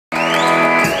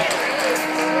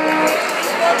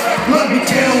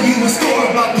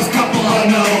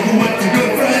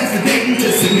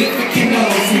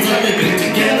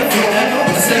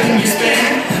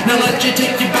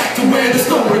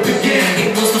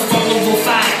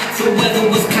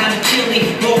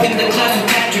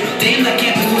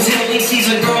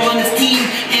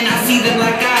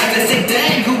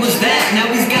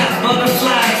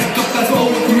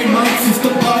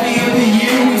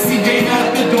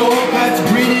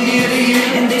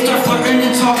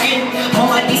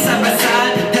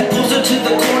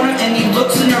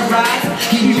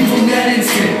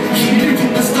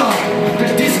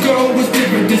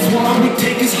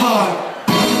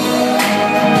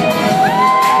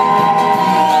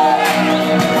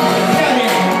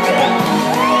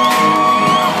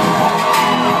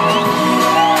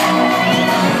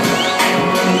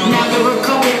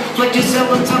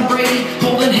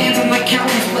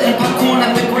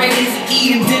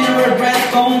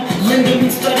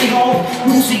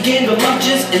the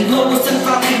lunches, and Lois and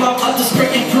Floppy while up the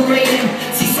spring and parading.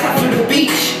 Seaside for the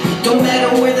beach, don't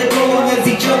matter where they go, long as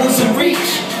each other's in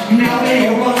reach. Now they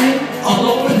are running all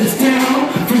over this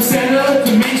town, from Center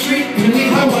to Main Street, in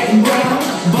Lehigh, white and brown.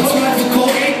 Bus ride to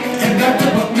Colgate and back to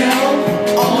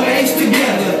Bucknell, always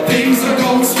together, things are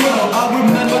going swell. I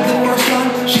remember the first time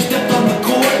she stepped on the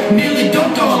court, nearly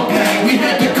dunked on Pat. We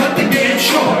had to cut the game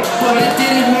short, but it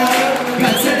didn't matter.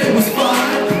 Pat said it was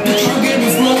fine. The true game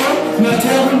was long. Now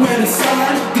tell him where to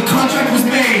sign. The contract was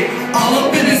made, all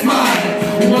up in his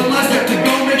mind. One last step to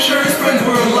go, make sure his friends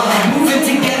were alive. Moving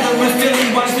together with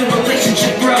Philly, watch the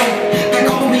relationship grow. Back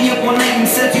called me up one night and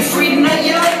said, "You free tonight,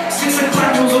 yo?" 6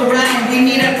 o'clock rolls around, we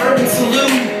meet at Urban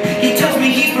Saloon. He tells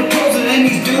me he's proposing and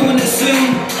he's doing it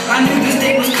soon. I knew this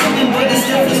day was coming, but it's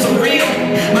definitely surreal.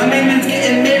 My main man's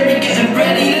getting married, getting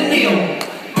ready to kneel.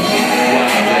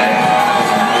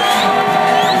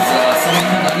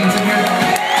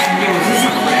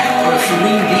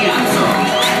 Celine Dion song.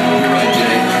 You're right,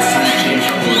 Jay. It's time to change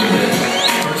up a little bit.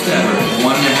 First ever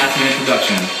 1.5-minute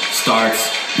production starts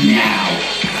now.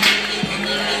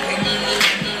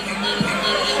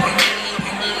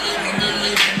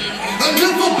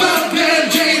 Enough about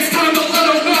Bad Jay, it's time to let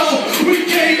them know. We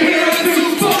came here to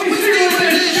fucking steal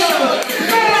this show.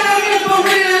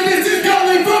 This is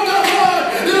coming from the heart.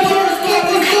 The first part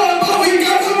was fun, but we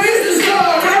got some reason to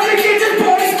start. How we get this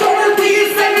party started, we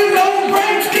is sending no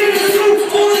breaks. Get the soup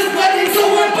for this wedding, so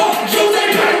we're both Jose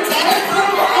Banks.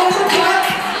 On the clock,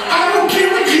 I don't care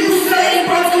what you say.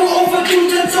 Bros go overdue,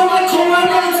 that's all I call my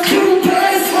runs. 2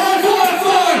 pass,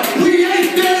 fun. We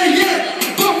ain't there yet,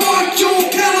 but mark your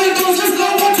calendars, there's no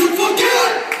one to forget.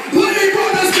 When they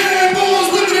run us cannonballs,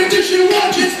 limited edition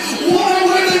watches. Wanna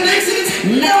wear the Nixons?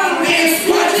 Now I'm in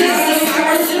swatches, the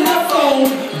virus in my phone,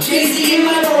 Jay-Z in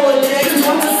my Rolodex.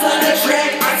 Once I signed the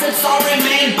track, I said sorry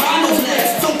man, Bono's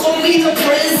next. Don't call me the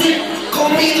present, call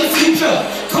me the future.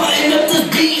 Cutting up this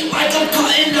beat like I'm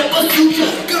cutting up a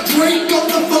suture. Got Drake on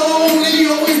the phone, he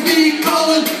always be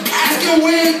calling, asking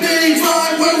where things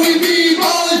like where we be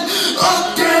ballin'.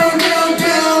 Up, down, down,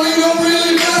 down, it don't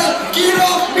really matter. Get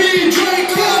off me,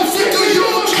 Drake, I'm sick of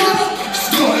your trouble.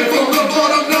 Started from the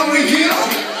bottom, now we here.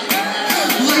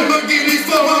 Lamborghinis,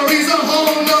 Ferraris, a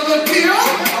whole nother tier.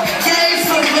 Yeah, it's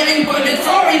a wedding, but it's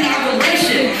our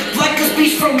inauguration. Like a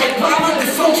speech from Obama,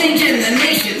 this whole changing the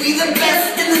nation. We the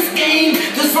best in this game,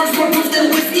 this first one proves that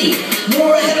whiskey.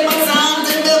 More